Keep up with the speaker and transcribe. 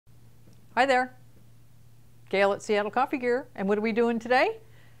Hi there, Gail at Seattle Coffee Gear, and what are we doing today?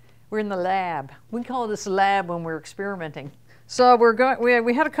 We're in the lab. We call this lab when we're experimenting. So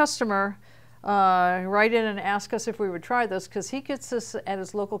we had a customer write in and ask us if we would try this because he gets this at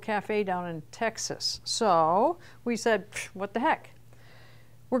his local cafe down in Texas. So we said, what the heck?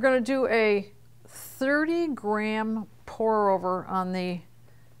 We're going to do a 30-gram pour over on the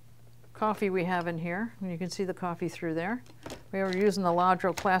coffee we have in here. And you can see the coffee through there. We are using the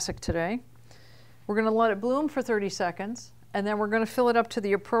Ladro Classic today. We're going to let it bloom for 30 seconds, and then we're going to fill it up to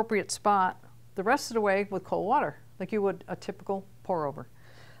the appropriate spot the rest of the way with cold water, like you would a typical pour over.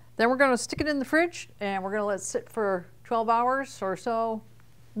 Then we're going to stick it in the fridge, and we're going to let it sit for 12 hours or so,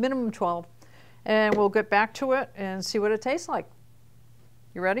 minimum 12, and we'll get back to it and see what it tastes like.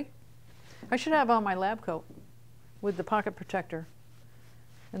 You ready? I should have on my lab coat with the pocket protector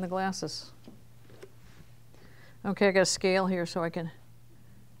and the glasses. Okay, I got a scale here so I can.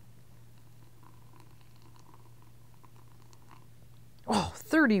 Oh,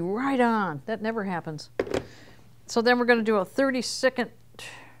 30 right on. That never happens. So then we're going to do a 30 seconds,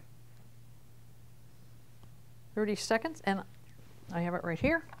 and I have it right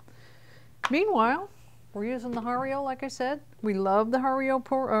here. Meanwhile, we're using the Hario, like I said. We love the Hario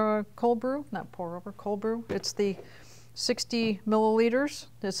cold brew, not pour over, cold brew. It's the 60 milliliters.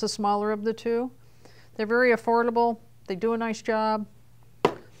 It's the smaller of the two. They're very affordable. They do a nice job.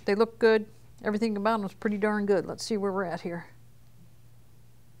 They look good. Everything about them is pretty darn good. Let's see where we're at here.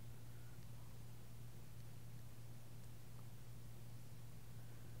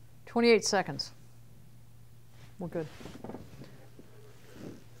 "28 seconds. We're good.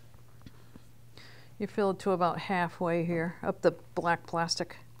 You fill it to about halfway here, up the black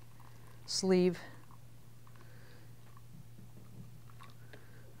plastic sleeve.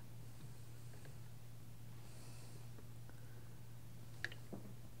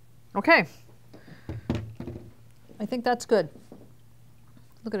 Okay, I think that's good.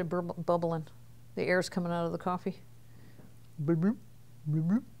 Look at it bubbling. The air's coming out of the coffee. Did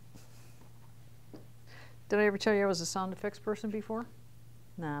I ever tell you I was a sound effects person before?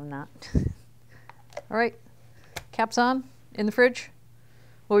 No, I'm not. All right, cap's on, in the fridge.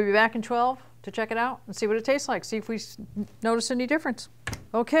 We'll be back in 12 to check it out and see what it tastes like, see if we notice any difference.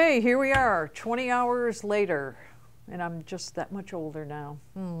 Okay, here we are, 20 hours later. And I'm just that much older now.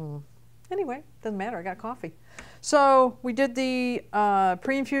 Anyway, doesn't matter, I got coffee. So we did the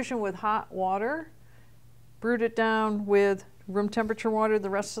pre-infusion with hot water, brewed it down with room temperature water the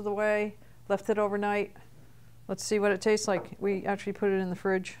rest of the way, left it overnight. Let's see what it tastes like. We actually put it in the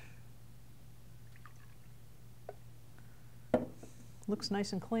fridge. Looks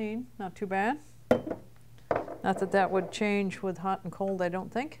nice and clean, not too bad. Not that that would change with hot and cold, I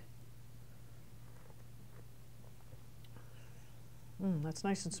don't think. That's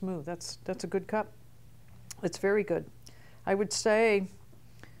nice and smooth. That's a good cup. It's very good. I would say,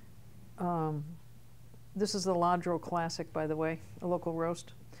 this is the Ladro Classic, by the way, a local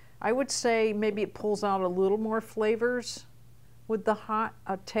roast. I would say maybe it pulls out a little more flavors with the hot,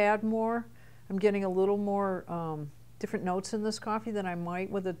 a tad more. I'm getting a little more different notes in this coffee than I might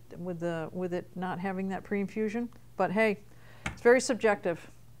with it not having that pre-infusion. But hey, it's very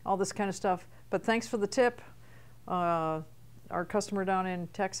subjective, all this kind of stuff. But thanks for the tip. Our customer down in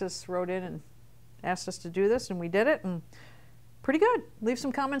Texas wrote in and asked us to do this, and we did it, and pretty good. Leave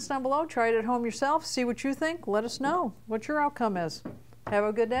some comments down below. Try it at home yourself. See what you think. Let us know what your outcome is. Have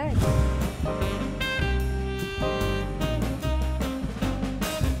a good day.